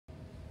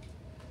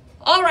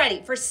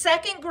Alrighty, for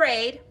second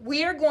grade,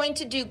 we are going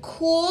to do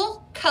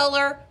cool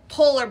color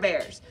polar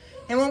bears.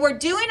 And when we're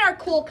doing our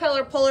cool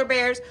color polar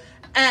bears,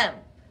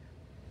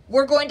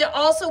 we're going to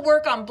also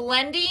work on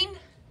blending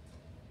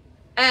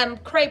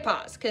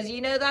Cray-Pas, because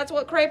you know that's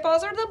what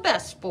Cray-Pas are the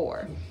best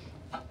for.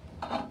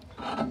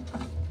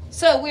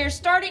 So we're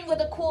starting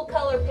with a cool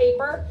color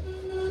paper.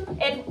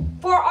 And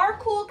for our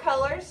cool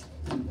colors,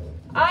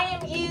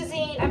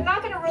 I'm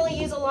not going to really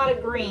use a lot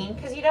of green,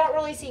 because you don't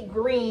really see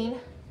green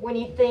when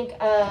you think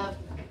of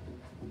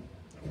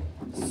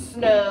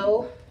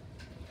snow.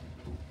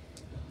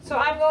 So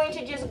I'm going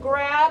to just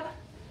grab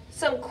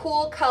some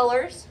cool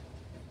colors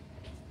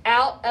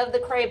out of the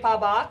Cray-Pas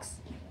box.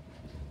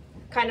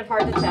 Kind of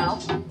hard to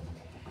tell. And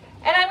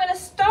I'm going to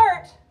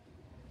start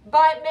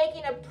by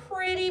making a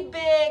pretty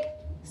big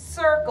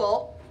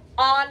circle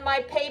on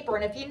my paper.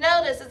 And if you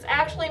notice, it's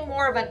actually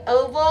more of an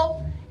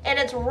oval, and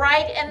it's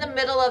right in the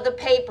middle of the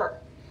paper.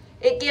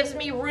 It gives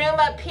me room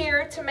up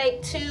here to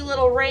make two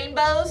little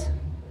rainbows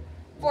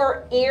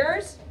for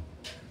ears.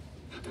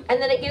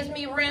 And then it gives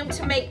me room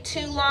to make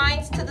two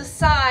lines to the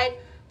side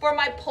for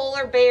my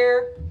polar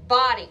bear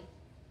body.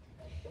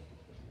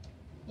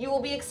 You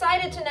will be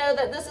excited to know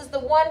that this is the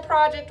one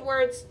project where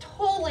it's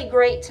totally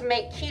great to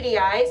make cutie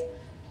eyes.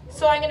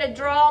 So I'm going to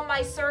draw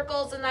my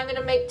circles, and I'm going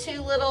to make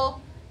two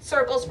little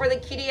circles for the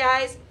cutie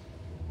eyes.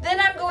 Then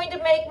I'm going to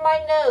make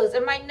my nose,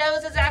 and my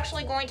nose is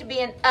actually going to be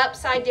an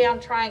upside down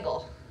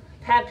triangle.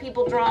 I've had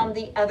people draw them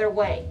the other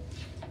way.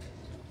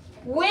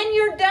 When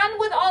you're done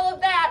with all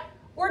of that,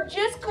 we're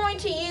just going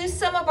to use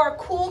some of our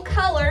cool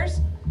colors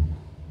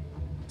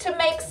to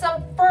make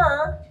some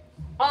fur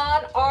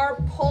on our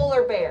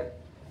polar bear.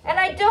 And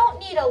I don't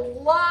need a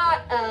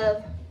lot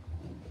of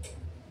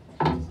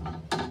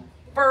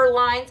fur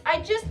lines.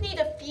 I just need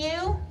a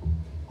few.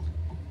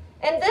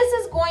 And this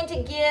is going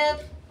to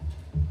give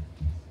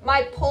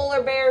my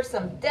polar bear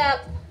some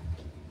depth,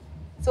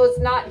 so it's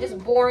not just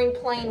boring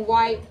plain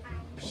white.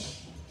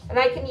 And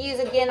I can use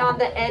again on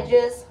the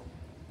edges.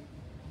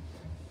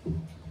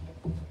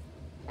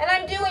 And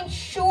I'm doing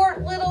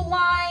short little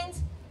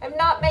lines. I'm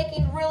not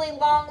making really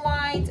long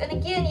lines. And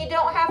again, you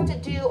don't have to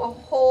do a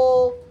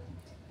whole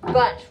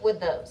bunch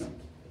with those.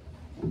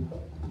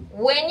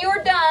 When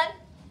you're done,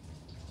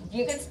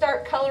 you can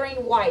start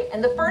coloring white.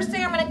 And the first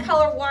thing I'm going to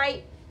color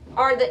white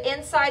are the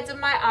insides of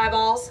my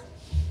eyeballs.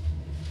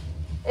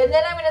 And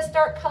then I'm going to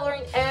start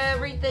coloring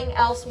everything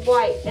else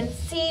white. And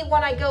see,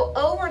 when I go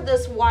over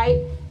this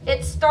white,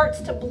 it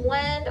starts to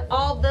blend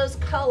all those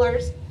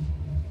colors,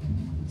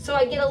 so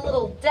I get a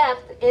little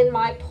depth in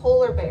my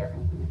polar bear.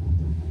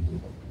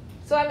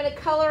 So I'm going to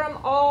color them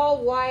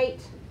all white,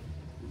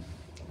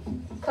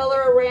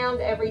 color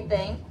around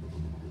everything,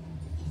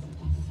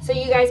 so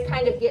you guys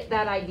kind of get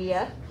that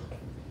idea.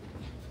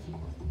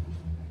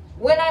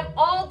 When I'm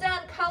all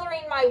done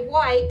coloring my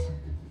white,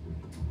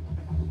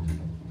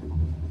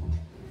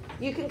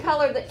 you can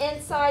color the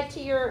inside to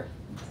your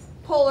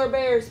polar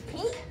bear's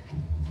pink.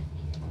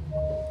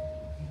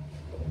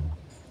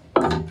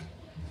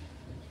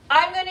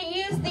 I'm going to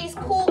use these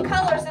cool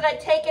colors that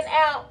I've taken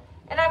out,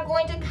 and I'm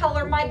going to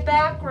color my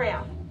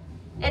background.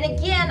 And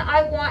again,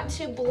 I want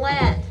to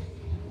blend.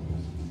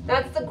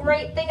 That's the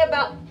great thing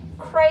about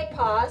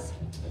Cray-Pas,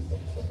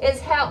 is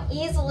how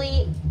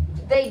easily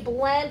they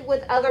blend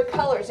with other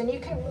colors. And you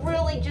can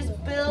really just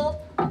build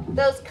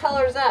those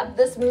colors up.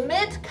 This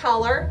mint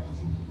color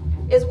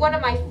is one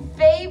of my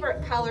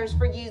favorite colors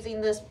for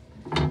using this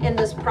in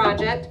this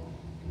project.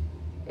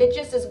 It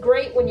just is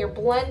great when you're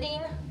blending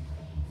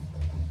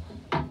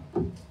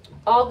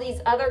all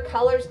these other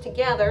colors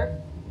together.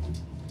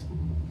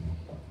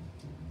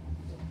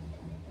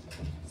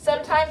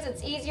 Sometimes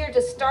it's easier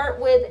to start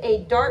with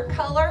a dark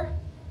color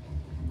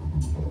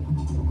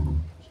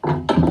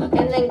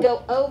and then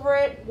go over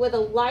it with a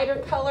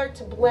lighter color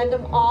to blend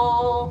them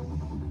all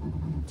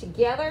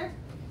together.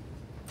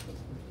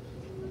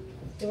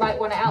 You might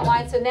want to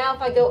outline. So now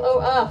if I go,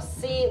 oh,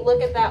 see,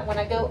 look at that. When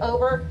I go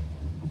over,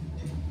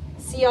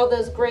 see all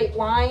those great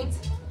lines?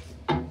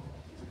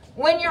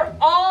 When you're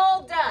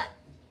all done,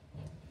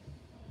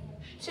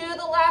 two of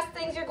the last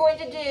things you're going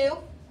to do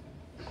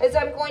is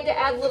I'm going to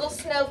add little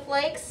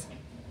snowflakes,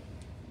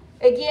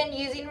 again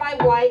using my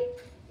white.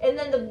 And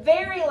then the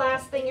very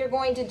last thing you're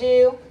going to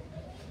do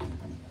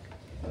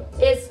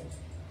is,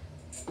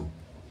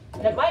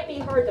 and it might be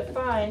hard to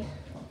find,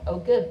 oh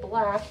good,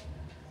 black.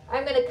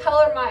 I'm going to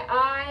color my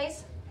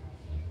eyes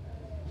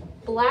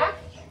black.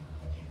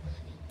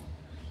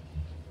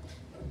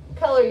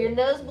 Color your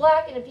nose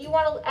black, and if you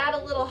want to add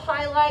a little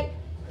highlight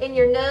in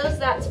your nose,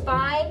 that's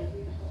fine.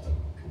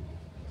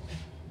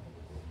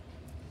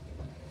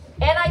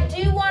 And I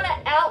do want to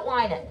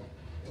outline it.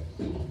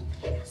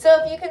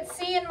 So if you can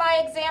see in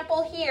my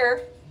example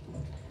here,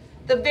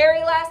 the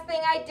very last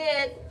thing I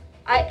did,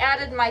 I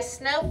added my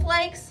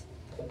snowflakes,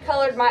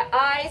 colored my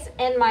eyes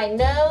and my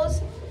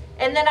nose,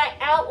 and then I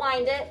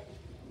outlined it.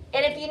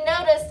 And if you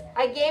notice,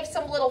 I gave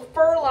some little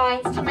fur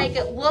lines to make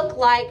it look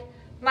like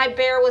my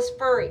bear was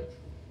furry.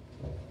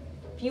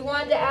 If you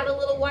wanted to add a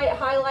little white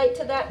highlight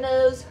to that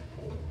nose,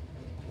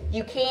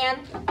 you can.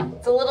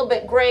 It's a little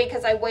bit gray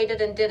because I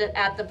waited and did it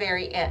at the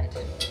very end.